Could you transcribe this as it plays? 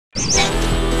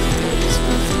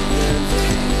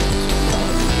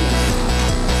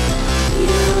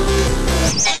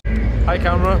Hi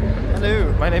camera.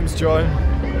 Hello. My name's John.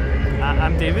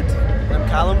 I'm David. I'm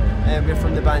Callum. We're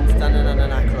from the band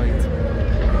Dananananaykroyd.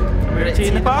 We're at Tea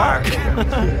in the Park.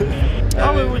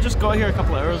 We We just got here a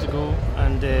couple of hours ago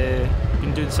and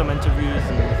been doing some interviews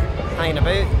and Hanging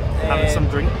about. having some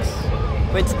drinks.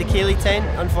 Went to the Cayley tent.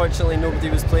 Unfortunately, nobody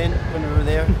was playing when we were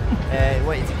there.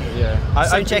 Waited to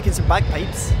sound checking some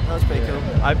bagpipes. That was pretty cool.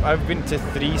 I've been to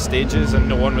 3 stages and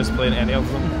no one was playing any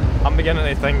of them. I'm beginning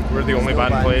to think we're the only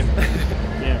band playing.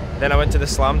 Yeah. Then I went to the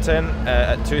Slam tent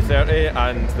at 2:30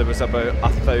 and there was about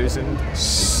 1,000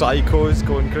 psychos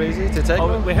going crazy to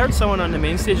techno. Oh, we heard someone on the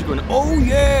main stage going, "Oh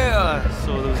yeah!"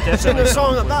 So there was definitely Sing a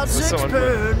song about someone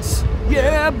sixpence.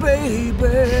 yeah, baby.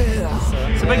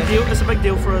 It's a big deal. It's a big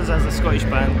deal for us as a Scottish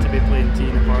band to be playing Tea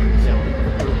in the Park. So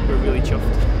we're really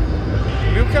chuffed.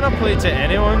 We'll kind of play to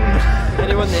anyone.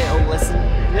 Anyone that'll listen.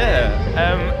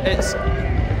 Yeah,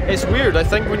 it's weird. I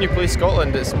think when you play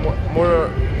Scotland, it's more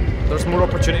there's more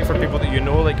opportunity for people that you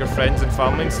know, like your friends and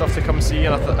family and stuff, to come see,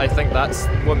 and I think that's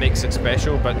what makes it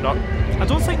special. But not. I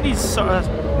don't think these sort of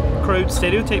crowd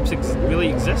stereotypes really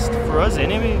exist for us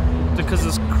anyway, because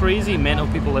there's crazy mental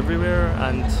people everywhere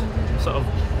and sort of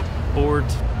bored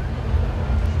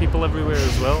people everywhere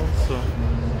as well. So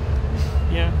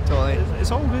yeah, Totally.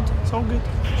 it's all good. It's all good.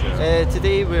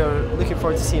 Today we're looking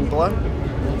forward to seeing Blur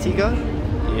and Tiga.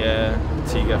 Yeah,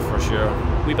 Tiga for sure.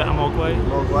 Wee bit of Mogwai,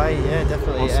 Mogwai, yeah,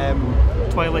 definitely. Awesome.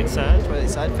 Twilight Sad. Twilight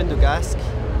Sad, Findogask.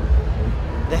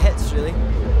 The hits, really.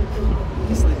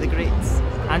 Basically the greats.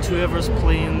 And whoever's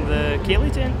playing the Cayley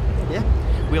tent. Yeah.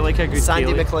 We like a good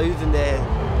Sandy Cayley. McLeod and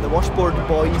the Washboard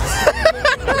Boys.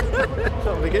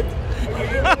 That'll be good.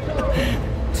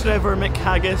 Trevor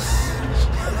McHaggis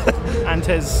and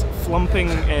his flumping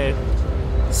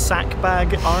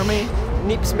sackbag army.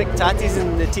 Neeps McTatties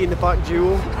and the Tea in the Park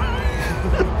duo.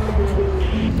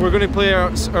 We're going to play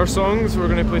our songs. We're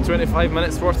going to play 25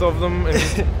 minutes worth of them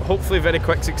in hopefully very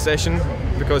quick succession,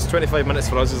 because 25 minutes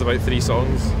for us is about 3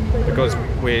 songs, because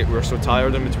we're so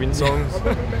tired in between songs.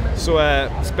 So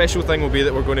special thing will be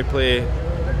that we're going to play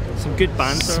Some good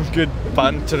banter. some good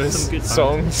banterous Some good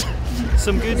songs.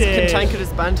 Some good Cantankerous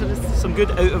banterous. some good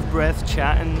out of breath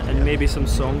chatting and maybe some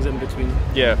songs in between.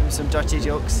 Yeah. Some dirty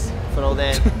jokes for all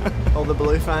the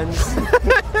Blue fans.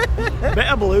 Bit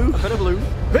of blue. Bit of Blue.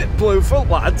 Bit blue for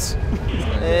lads.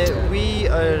 We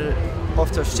are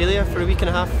off to Australia for a week and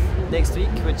a half next week,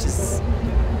 which is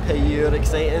pure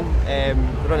exciting.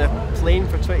 We're on a plane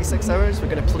for 26 hours. We're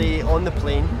going to play on the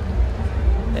plane.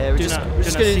 We're just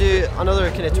going to do another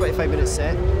kind of 25-minute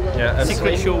set. Yeah.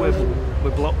 Secret show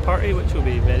with Block Party, which will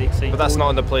be very exciting. But that's not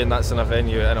on the plane. That's in a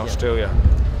venue in Australia.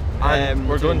 And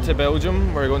we're going to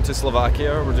Belgium. We're going to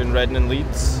Slovakia. We're doing Redden and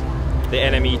Leeds. The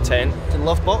NME tent Doing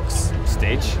Love Box.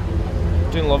 stage.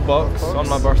 Doing Love Box on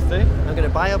my birthday. I'm going to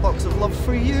buy a box of love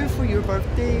for you for your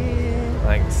birthday.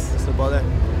 Thanks. It's no bother.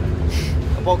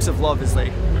 A box of love is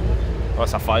like Oh,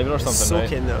 it's a $5 or something, right?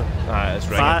 soaking though. It's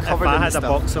If right. I Covered in had a stuff.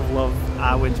 box of love,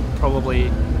 I would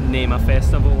probably name a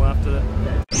festival after it.